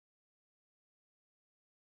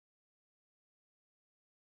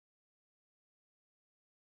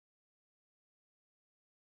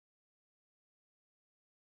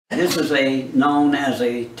This is known as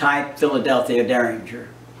a type Philadelphia Derringer.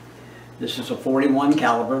 This is a 41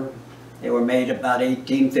 caliber. They were made about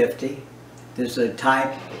 1850. This is a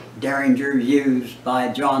type Derringer used by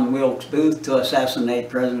John Wilkes Booth to assassinate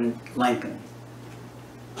President Lincoln.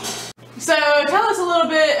 So tell us a little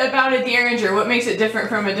bit about a Derringer. What makes it different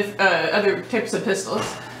from other types of pistols?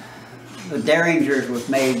 The Derringer was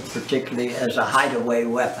made particularly as a hideaway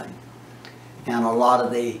weapon, and a lot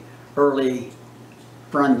of the early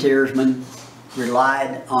frontiersmen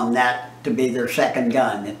relied on that to be their second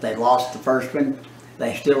gun. If they lost the first one,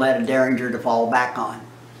 they still had a Derringer to fall back on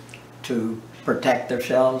to protect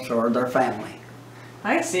themselves or their family.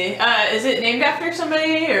 I see. Is it named after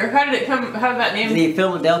somebody, or how did it come? How did that name? The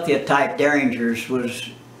Philadelphia type Derringers was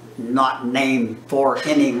not named for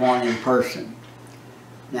anyone in person.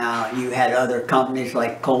 Now you had other companies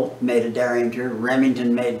like Colt made a Derringer,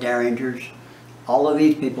 Remington made Derringers. All of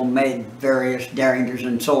these people made various Derringers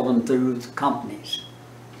and sold them through the companies.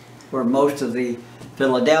 Where most of the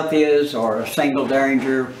Philadelphias or a single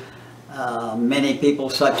Derringer, many people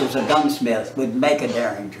such as a Gunsmith would make a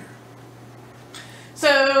Derringer.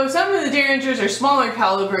 So some of the Derringers are smaller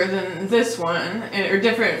caliber than this one, or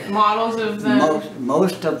different models of them?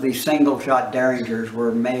 Most of the single shot Derringers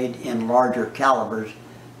were made in larger calibers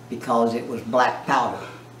because it was black powder.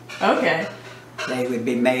 Okay. They would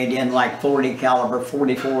be made in like 40 caliber,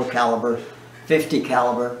 44 caliber, 50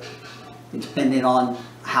 caliber, depending on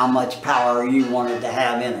how much power you wanted to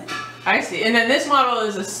have in it. I see. And then this model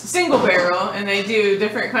is a single barrel, and they do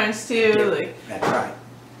different kinds too. Yeah, like that's right.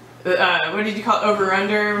 What did you call it? Over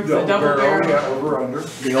under? The double barrel? Yeah, over under.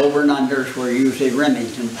 The over and unders were usually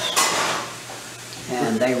Remingtons,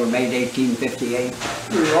 and they were made 1858.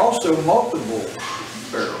 There are also multiple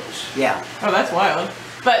barrels. Yeah. Oh, that's wild.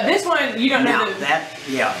 But this one, you don't know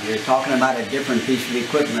yeah, you're talking about a different piece of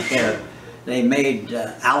equipment there. They made,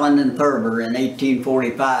 Allen and Thurber in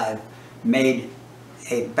 1845 made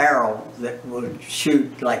a barrel that would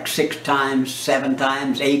shoot like 6 times, 7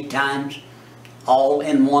 times, 8 times, all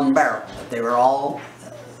in one barrel. But they were all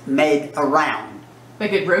made around. They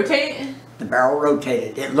could rotate? The barrel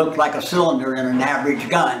rotated. It looked like a cylinder in an average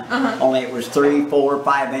gun, only it was 3, 4,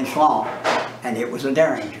 5 inch long, and it was a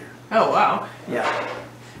Derringer. Oh, wow. Yeah.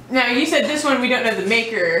 Now, you said this one, we don't know the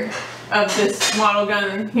maker of this model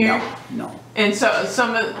gun here? No. And so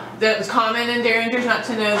some of that was common in Derringers, not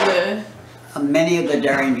to know the... Many of the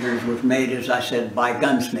Derringers was made, as I said, by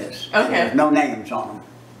gunsmiths. Okay. There's no names on them.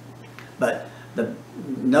 But the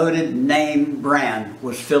noted name brand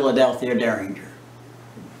was Philadelphia Derringer.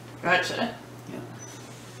 Gotcha. Yeah.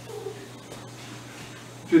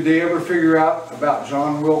 Did they ever figure out about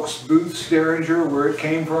John Wilkes Booth's Derringer, where it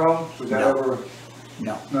came from? Was that ever?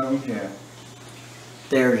 No. No, yeah.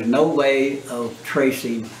 There's no way of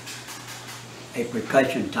tracing a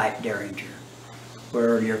percussion type Derringer,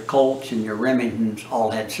 where your Colts and your Remingtons all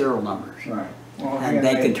had serial numbers. Right. Well, And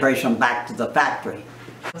they could trace them back to the factory.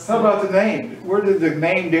 How about the name? Where did the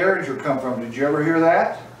name Derringer come from? Did you ever hear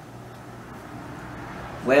that?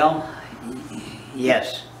 Well,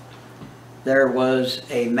 yes. There was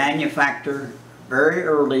a manufacturer very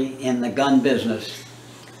early in the gun business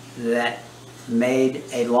that made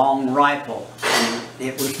a long rifle, and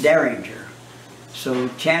it was Derringer. So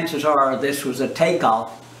chances are this was a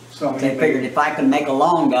takeoff. They figured if I can make a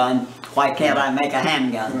long gun, why can't I make a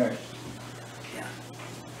handgun? Right. Yeah.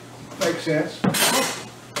 Makes sense.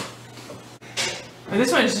 And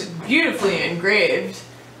this one's beautifully engraved.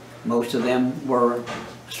 Most of them were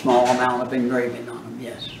a small amount of engraving on them,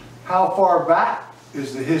 yes. How far back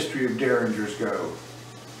is the history of Derringers go?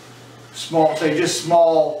 Small, say just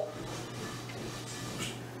small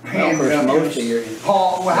handgun. Most of your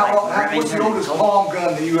palm. What's the oldest palm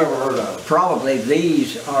gun that you ever heard of? Probably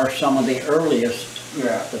these are some of the earliest.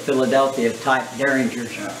 Yeah. The Philadelphia type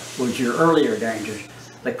Derringers was your earlier Derringers.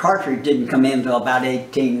 The cartridge didn't come in until about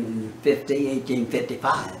 1850,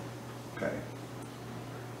 1855. Okay.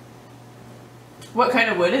 What kind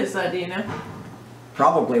of wood is that, do you know?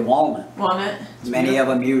 Probably walnut. Walnut? Many of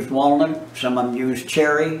them used walnut, some of them used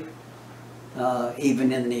cherry.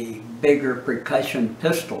 Even in the bigger percussion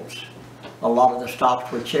pistols, a lot of the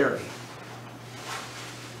stocks were cherry.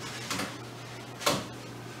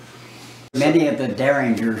 Many of the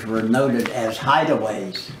Derringers were noted as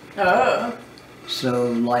hideaways. Oh.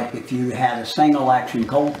 So like if you had a single action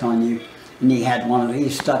Colt on you and you had one of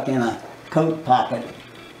these stuck in a coat pocket,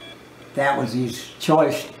 that was his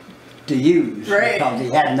choice to use, right, because he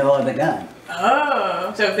had no other gun.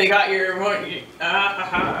 Oh, so if they got your one,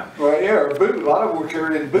 Well, yeah, a boot. A lot of them were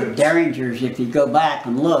carried in boots. Derringers, if you go back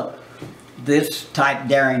and look, this type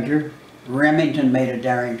Derringer Remington made a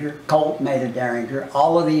Derringer, Colt made a Derringer.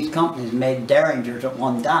 All of these companies made Derringers at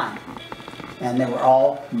one time. And they were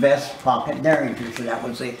all vest pocket Derringers, so that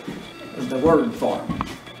was the word for them.